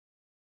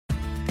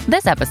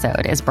This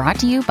episode is brought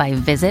to you by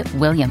Visit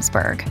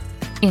Williamsburg.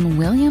 In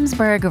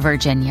Williamsburg,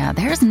 Virginia,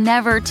 there's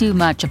never too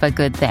much of a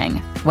good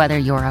thing. Whether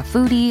you're a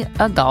foodie,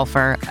 a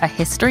golfer, a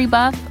history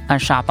buff, a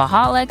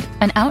shopaholic,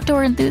 an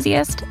outdoor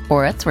enthusiast,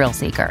 or a thrill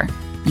seeker,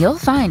 you'll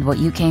find what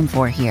you came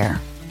for here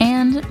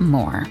and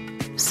more.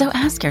 So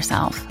ask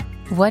yourself,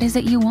 what is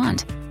it you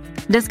want?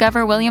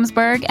 Discover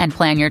Williamsburg and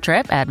plan your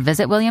trip at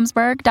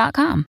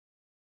visitwilliamsburg.com.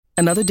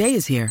 Another day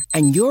is here,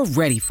 and you're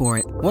ready for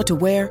it. What to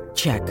wear?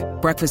 Check.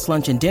 Breakfast,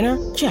 lunch, and dinner?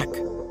 Check.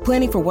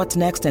 Planning for what's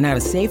next and how to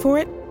save for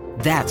it?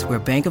 That's where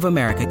Bank of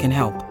America can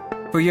help.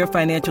 For your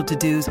financial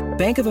to-dos,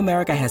 Bank of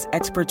America has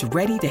experts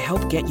ready to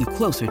help get you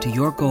closer to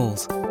your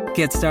goals.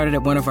 Get started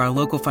at one of our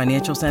local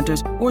financial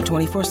centers or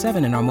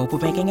 24/7 in our mobile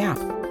banking app.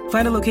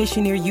 Find a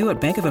location near you at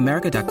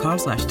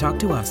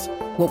bankofamerica.com/talktous.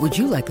 What would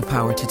you like the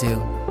power to do?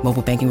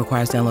 Mobile banking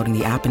requires downloading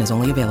the app and is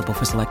only available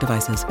for select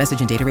devices.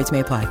 Message and data rates may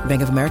apply.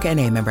 Bank of America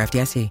N.A., member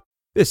FDIC.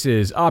 This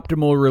is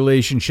Optimal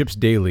Relationships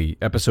Daily,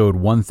 episode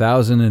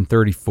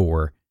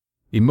 1034.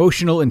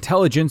 Emotional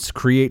Intelligence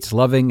Creates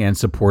Loving and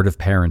Supportive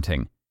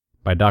Parenting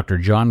by Dr.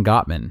 John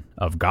Gottman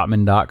of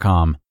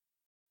Gottman.com.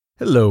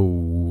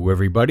 Hello,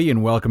 everybody,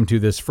 and welcome to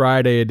this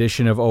Friday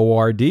edition of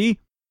ORD.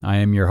 I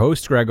am your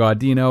host, Greg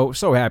Audino.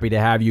 So happy to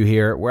have you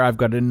here, where I've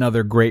got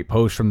another great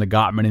post from the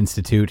Gottman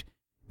Institute.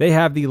 They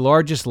have the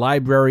largest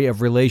library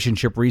of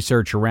relationship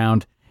research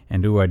around,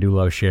 and I do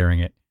love sharing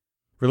it.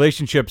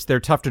 Relationships, they're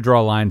tough to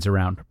draw lines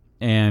around,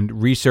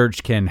 and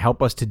research can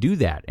help us to do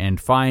that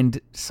and find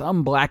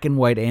some black and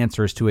white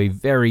answers to a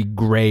very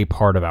gray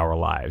part of our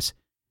lives.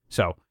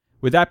 So,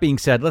 with that being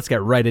said, let's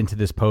get right into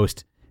this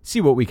post,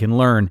 see what we can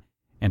learn,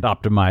 and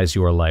optimize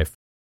your life.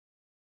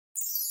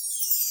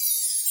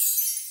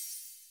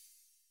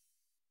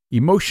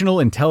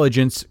 Emotional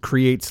Intelligence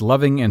Creates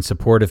Loving and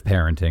Supportive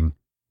Parenting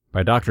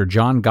by Dr.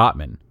 John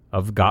Gottman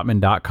of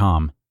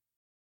Gottman.com.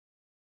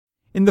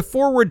 In the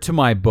foreword to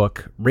my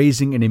book,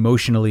 Raising an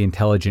Emotionally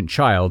Intelligent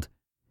Child,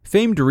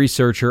 famed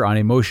researcher on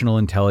emotional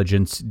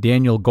intelligence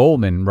Daniel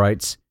Goleman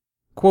writes,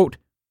 quote,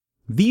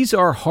 "These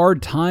are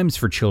hard times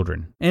for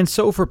children, and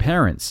so for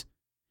parents.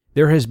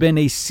 There has been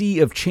a sea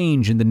of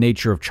change in the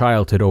nature of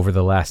childhood over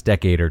the last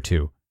decade or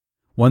two,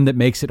 one that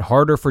makes it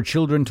harder for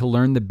children to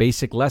learn the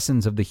basic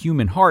lessons of the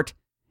human heart,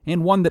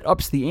 and one that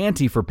ups the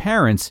ante for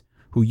parents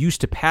who used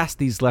to pass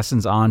these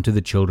lessons on to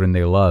the children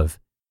they love.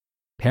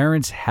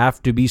 Parents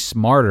have to be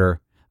smarter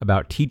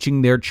about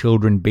teaching their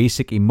children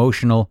basic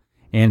emotional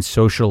and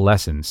social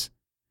lessons."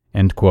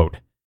 End quote.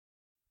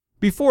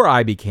 Before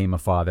I became a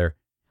father,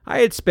 I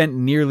had spent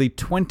nearly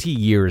 20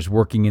 years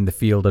working in the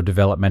field of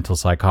developmental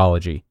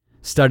psychology,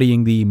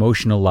 studying the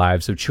emotional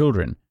lives of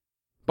children.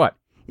 But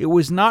it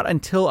was not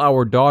until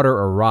our daughter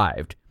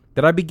arrived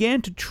that I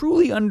began to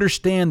truly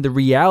understand the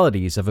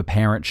realities of a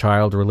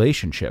parent-child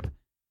relationship.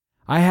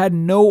 I had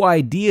no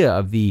idea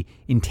of the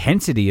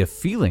intensity of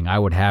feeling I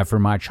would have for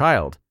my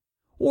child,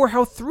 or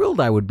how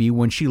thrilled I would be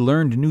when she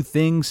learned new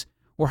things,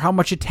 or how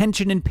much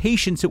attention and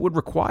patience it would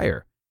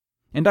require.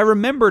 And I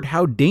remembered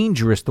how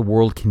dangerous the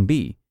world can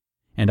be,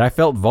 and I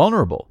felt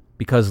vulnerable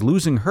because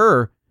losing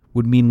her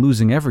would mean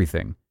losing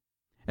everything.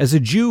 As a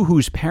Jew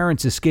whose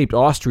parents escaped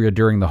Austria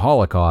during the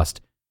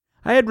Holocaust,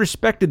 I had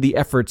respected the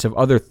efforts of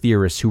other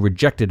theorists who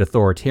rejected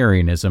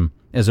authoritarianism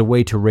as a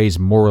way to raise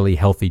morally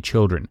healthy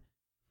children.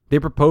 They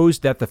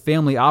proposed that the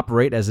family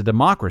operate as a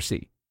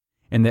democracy,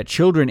 and that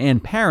children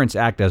and parents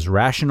act as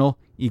rational,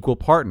 equal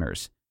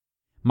partners.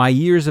 My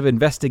years of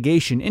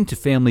investigation into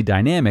family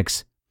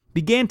dynamics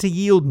began to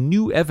yield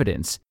new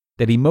evidence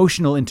that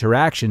emotional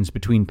interactions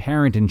between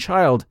parent and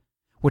child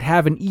would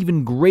have an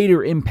even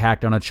greater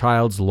impact on a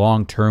child's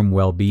long-term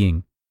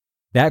well-being.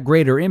 That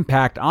greater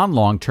impact on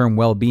long-term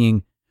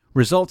well-being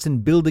results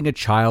in building a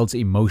child's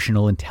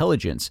emotional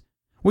intelligence,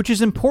 which is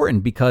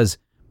important because,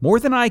 more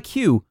than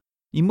IQ,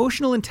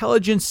 emotional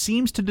intelligence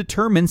seems to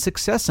determine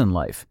success in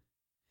life.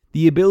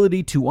 The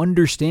ability to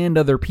understand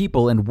other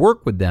people and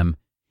work with them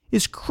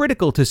is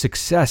critical to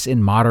success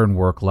in modern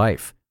work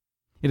life.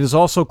 It is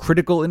also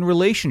critical in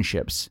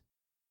relationships.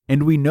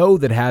 And we know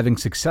that having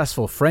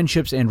successful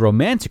friendships and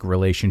romantic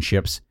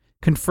relationships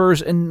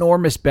confers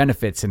enormous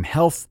benefits in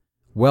health,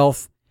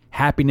 wealth,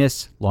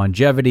 happiness,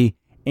 longevity,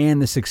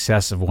 and the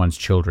success of one's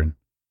children.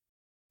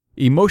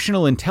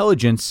 Emotional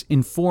intelligence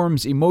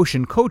informs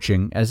emotion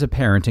coaching as a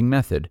parenting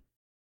method.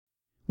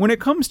 When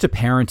it comes to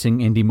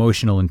parenting and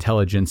emotional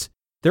intelligence,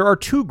 there are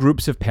two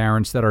groups of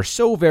parents that are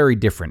so very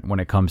different when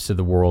it comes to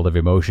the world of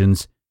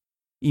emotions.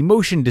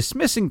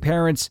 Emotion-dismissing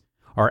parents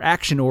are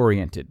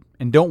action-oriented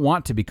and don't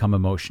want to become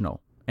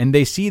emotional, and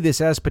they see this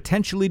as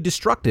potentially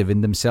destructive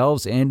in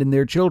themselves and in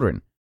their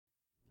children.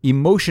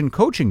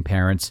 Emotion-coaching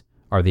parents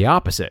are the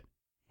opposite,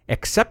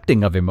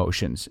 accepting of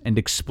emotions and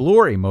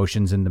explore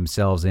emotions in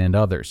themselves and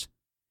others.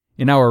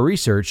 In our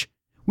research,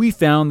 we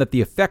found that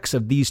the effects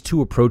of these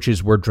two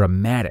approaches were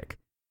dramatic.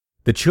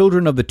 The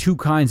children of the two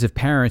kinds of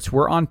parents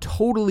were on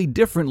totally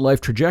different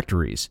life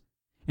trajectories,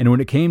 and when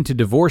it came to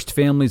divorced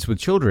families with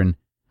children,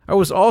 I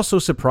was also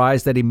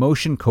surprised that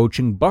emotion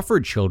coaching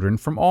buffered children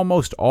from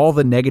almost all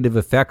the negative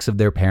effects of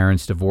their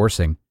parents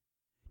divorcing.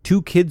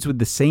 Two kids with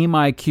the same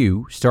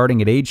IQ,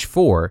 starting at age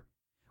 4,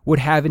 would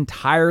have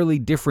entirely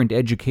different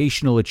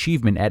educational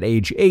achievement at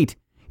age 8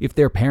 if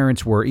their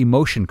parents were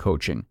emotion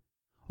coaching,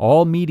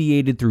 all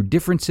mediated through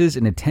differences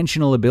in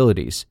attentional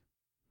abilities.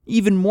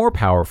 Even more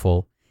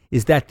powerful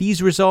is that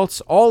these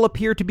results all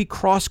appear to be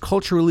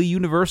cross-culturally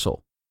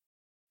universal.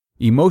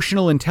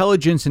 Emotional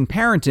intelligence in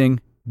parenting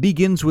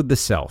begins with the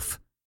self.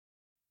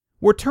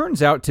 What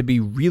turns out to be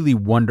really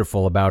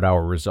wonderful about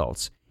our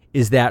results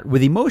is that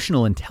with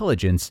emotional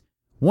intelligence,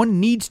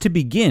 one needs to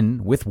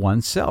begin with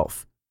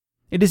oneself.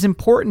 It is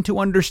important to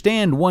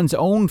understand one's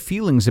own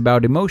feelings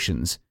about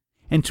emotions,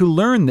 and to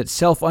learn that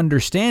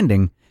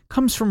self-understanding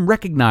comes from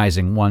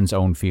recognizing one's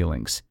own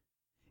feelings.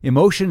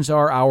 Emotions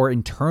are our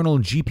internal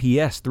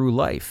GPS through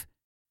life.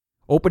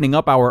 Opening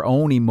up our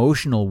own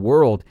emotional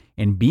world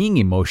and being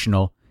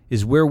emotional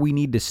is where we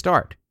need to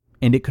start,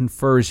 and it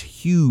confers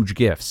huge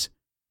gifts.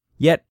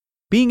 Yet,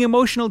 being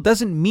emotional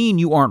doesn't mean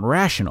you aren't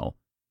rational.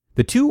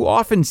 The two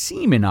often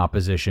seem in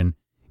opposition,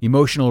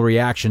 emotional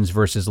reactions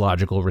versus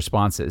logical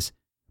responses.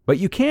 But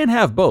you can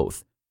have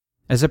both.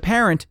 As a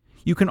parent,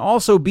 you can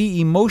also be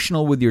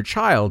emotional with your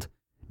child,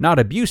 not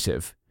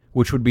abusive,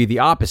 which would be the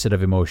opposite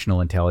of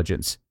emotional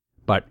intelligence,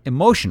 but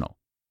emotional.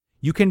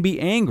 You can be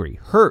angry,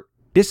 hurt,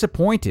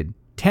 disappointed,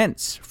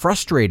 tense,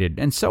 frustrated,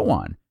 and so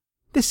on.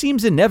 This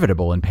seems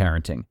inevitable in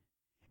parenting.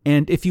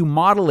 And if you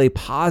model a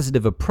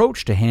positive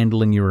approach to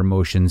handling your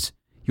emotions,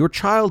 your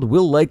child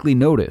will likely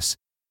notice.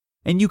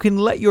 And you can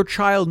let your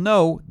child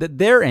know that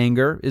their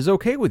anger is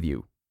okay with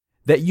you,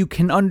 that you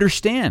can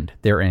understand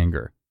their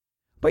anger.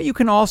 But you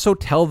can also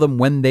tell them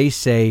when they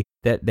say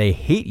that they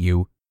hate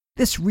you,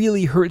 this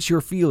really hurts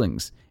your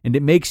feelings, and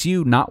it makes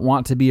you not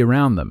want to be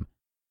around them.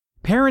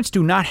 Parents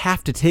do not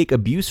have to take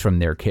abuse from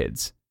their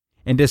kids.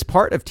 And as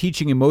part of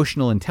teaching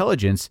emotional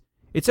intelligence,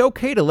 it's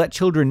okay to let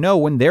children know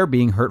when they're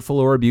being hurtful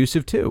or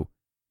abusive too.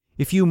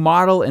 If you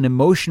model an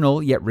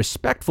emotional yet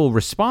respectful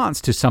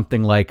response to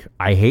something like,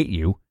 "I hate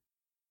you,"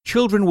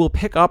 children will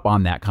pick up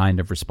on that kind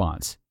of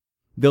response.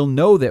 They'll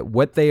know that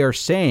what they are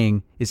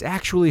saying is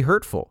actually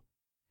hurtful.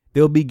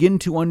 They'll begin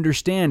to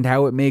understand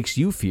how it makes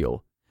you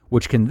feel,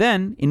 which can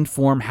then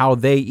inform how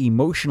they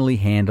emotionally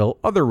handle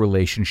other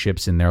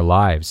relationships in their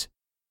lives.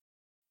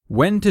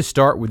 When to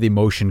start with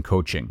emotion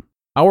coaching,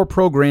 our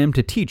program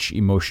to teach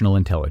emotional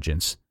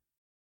intelligence.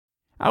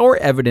 Our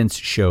evidence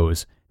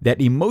shows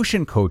that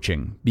emotion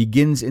coaching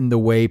begins in the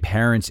way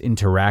parents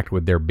interact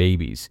with their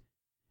babies.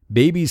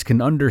 Babies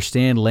can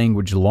understand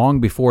language long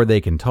before they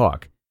can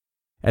talk.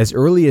 As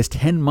early as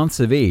 10 months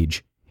of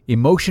age,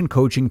 emotion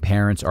coaching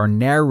parents are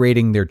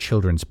narrating their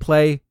children's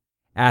play,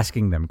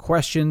 asking them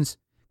questions,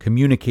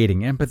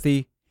 communicating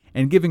empathy,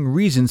 and giving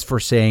reasons for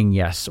saying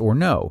yes or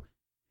no.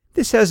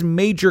 This has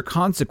major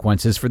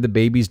consequences for the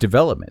baby's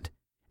development,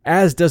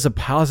 as does a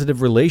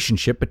positive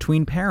relationship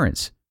between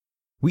parents.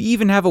 We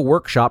even have a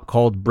workshop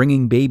called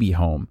Bringing Baby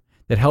Home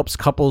that helps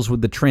couples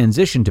with the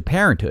transition to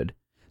parenthood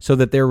so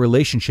that their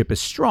relationship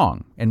is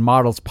strong and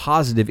models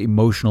positive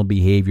emotional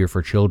behavior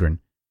for children.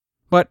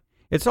 But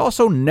it's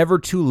also never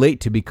too late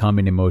to become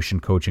an emotion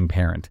coaching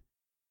parent.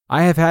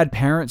 I have had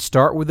parents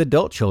start with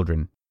adult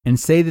children and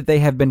say that they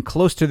have been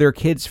close to their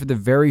kids for the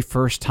very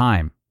first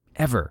time,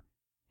 ever.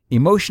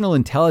 Emotional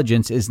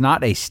intelligence is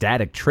not a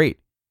static trait.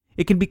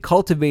 It can be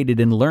cultivated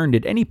and learned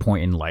at any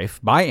point in life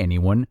by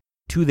anyone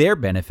to their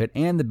benefit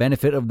and the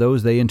benefit of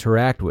those they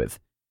interact with.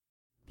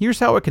 Here's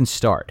how it can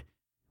start.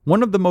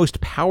 One of the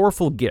most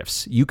powerful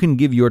gifts you can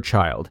give your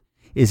child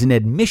is an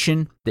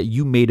admission that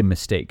you made a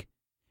mistake,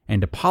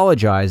 and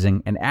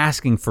apologizing and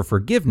asking for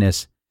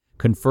forgiveness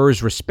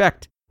confers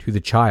respect to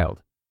the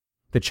child.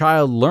 The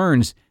child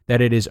learns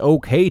that it is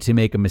okay to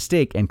make a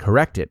mistake and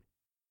correct it.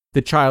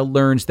 The child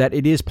learns that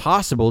it is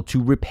possible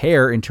to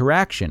repair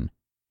interaction.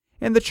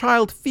 And the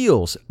child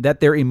feels that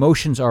their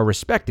emotions are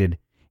respected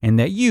and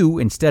that you,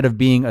 instead of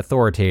being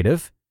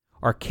authoritative,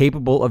 are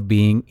capable of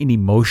being an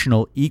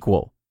emotional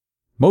equal.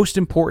 Most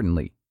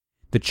importantly,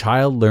 the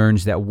child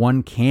learns that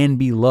one can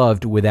be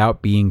loved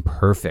without being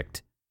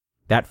perfect.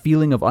 That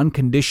feeling of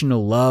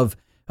unconditional love,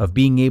 of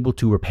being able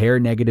to repair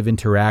negative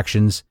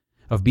interactions,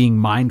 of being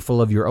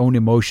mindful of your own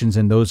emotions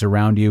and those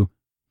around you,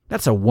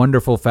 that's a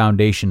wonderful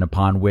foundation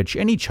upon which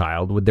any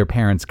child, with their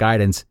parents'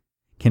 guidance,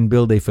 can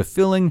build a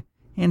fulfilling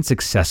and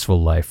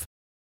successful life.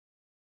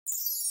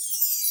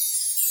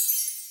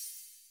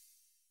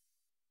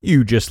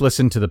 You just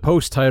listened to the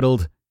post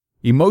titled,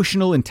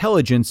 Emotional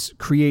Intelligence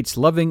Creates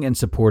Loving and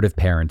Supportive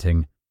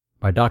Parenting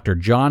by Dr.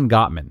 John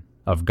Gottman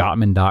of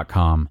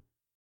Gottman.com.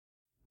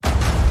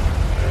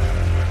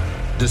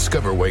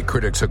 Discover why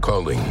critics are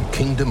calling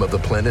Kingdom of the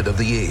Planet of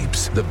the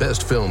Apes the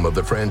best film of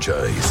the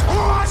franchise.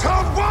 What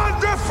a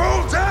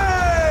wonderful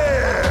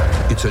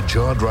day! It's a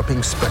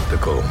jaw-dropping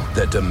spectacle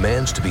that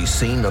demands to be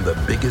seen on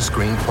the biggest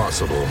screen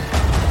possible.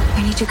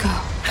 I need to go.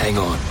 Hang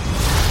on.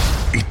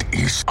 It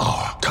is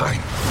our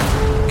time.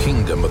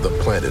 Kingdom of the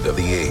Planet of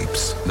the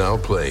Apes. Now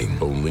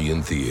playing only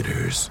in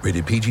theaters.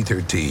 Rated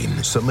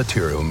PG-13. Some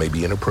material may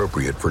be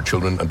inappropriate for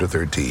children under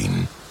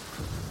 13.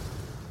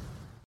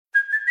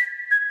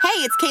 Hey,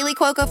 it's Kaylee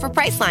Cuoco for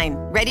Priceline.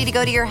 Ready to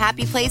go to your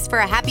happy place for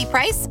a happy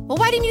price? Well,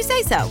 why didn't you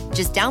say so?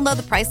 Just download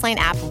the Priceline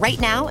app right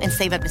now and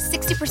save up to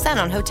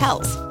 60% on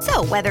hotels.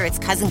 So whether it's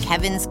Cousin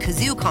Kevin's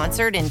Kazoo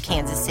Concert in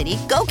Kansas City,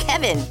 go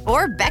Kevin,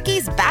 or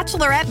Becky's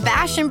Bachelorette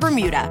Bash in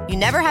Bermuda, you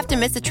never have to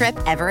miss a trip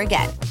ever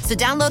again. So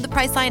download the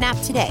Priceline app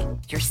today.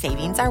 Your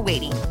savings are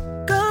waiting.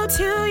 Go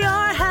to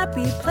your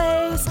happy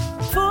place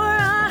for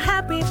a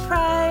happy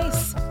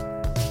price.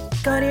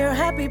 Go to your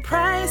happy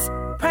price,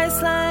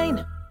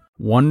 Priceline.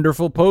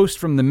 Wonderful post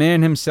from the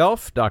man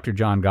himself, Dr.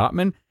 John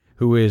Gottman,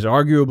 who is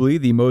arguably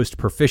the most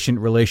proficient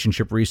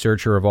relationship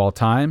researcher of all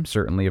time,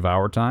 certainly of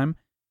our time.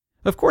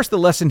 Of course, the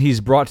lesson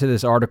he's brought to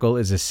this article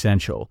is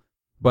essential,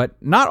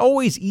 but not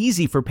always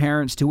easy for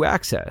parents to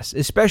access,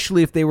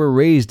 especially if they were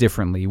raised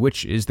differently,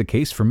 which is the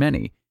case for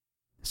many.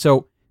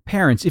 So,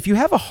 parents, if you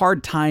have a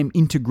hard time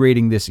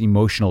integrating this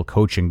emotional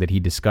coaching that he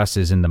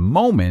discusses in the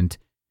moment,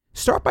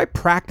 start by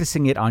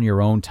practicing it on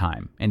your own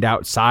time and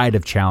outside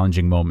of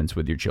challenging moments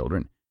with your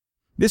children.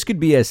 This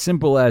could be as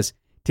simple as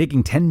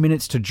taking 10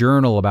 minutes to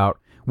journal about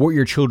what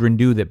your children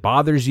do that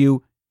bothers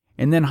you,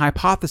 and then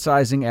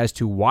hypothesizing as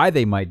to why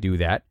they might do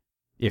that,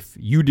 if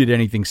you did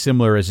anything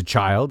similar as a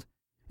child,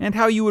 and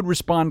how you would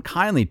respond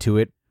kindly to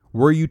it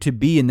were you to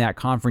be in that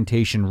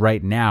confrontation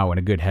right now in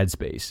a good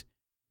headspace.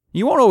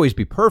 You won't always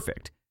be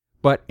perfect,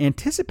 but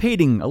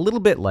anticipating a little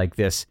bit like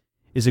this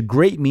is a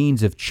great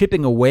means of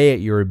chipping away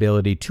at your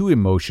ability to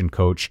emotion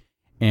coach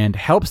and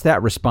helps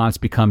that response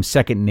become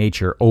second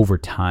nature over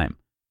time.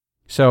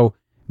 So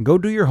go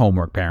do your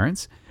homework,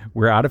 parents.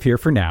 We're out of here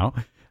for now.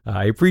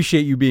 I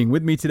appreciate you being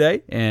with me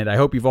today, and I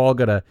hope you've all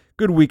got a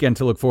good weekend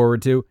to look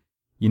forward to.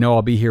 You know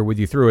I'll be here with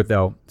you through it,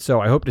 though,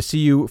 so I hope to see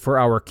you for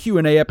our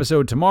Q&A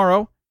episode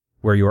tomorrow,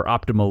 where your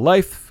optimal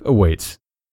life awaits.